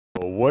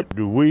what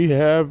do we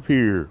have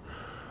here?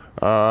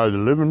 The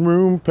living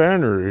room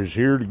painter is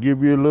here to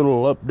give you a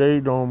little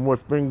update on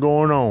what's been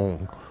going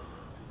on.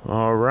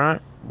 All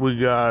right, we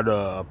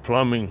got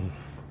plumbing,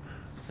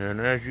 and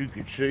as you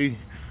can see,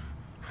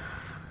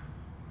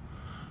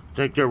 I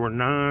think there were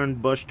 9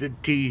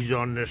 busted T's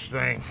on this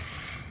thing.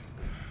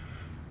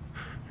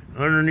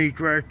 Underneath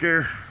right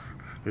there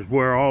is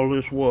where all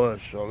this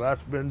was, so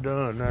that's been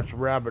done. That's a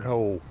rabbit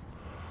hole.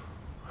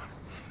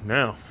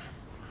 Now,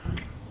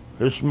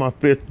 this is my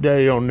 5th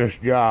day on this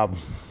job,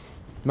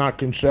 not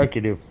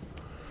consecutive.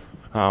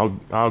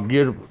 I'll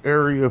get an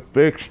area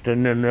fixed,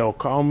 and then they'll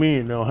call me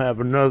and they'll have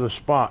another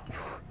spot.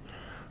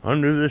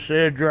 Under this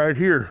edge right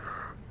here,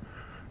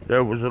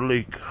 there was a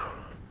leak.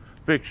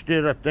 Fixed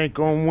it, I think,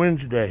 on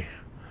Wednesday.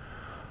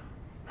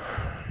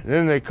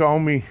 Then they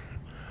called me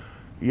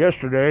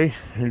yesterday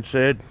and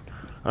said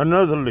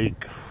another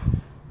leak.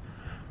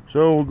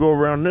 So we'll go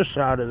around this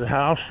side of the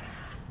house.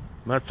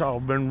 That's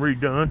all been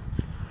redone.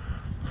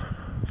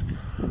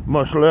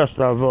 Much less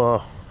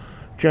I've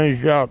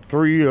changed out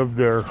 3 of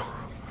their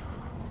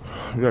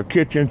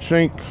kitchen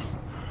sink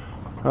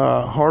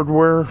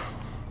hardware,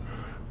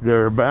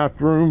 their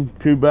bathroom,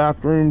 2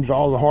 bathrooms,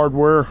 all the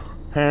hardware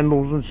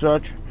handles and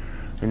such.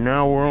 And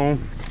now we're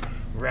on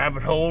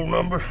rabbit hole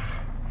number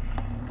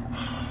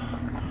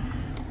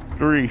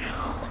 3.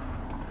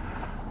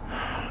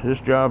 This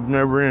job's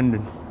never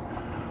ending.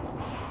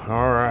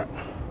 All right.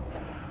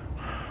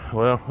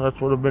 Well, that's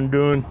what I've been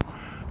doing.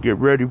 Get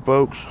ready,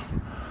 folks.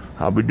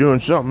 I'll be doing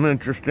something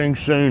interesting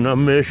soon. I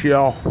miss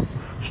y'all.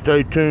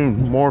 Stay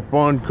tuned. More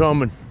fun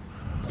coming.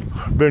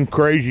 Been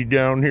crazy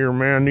down here,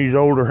 man. These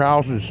older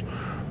houses.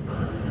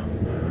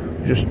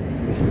 Just,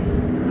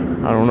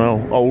 I don't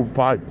know, old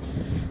pipe.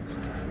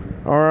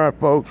 All right,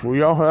 folks. Well,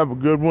 y'all have a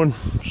good one.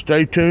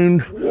 Stay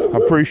tuned. I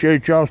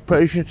appreciate y'all's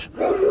patience.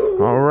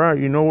 All right,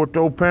 you know what the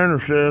old painter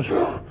says.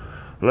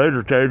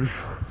 Later, taters.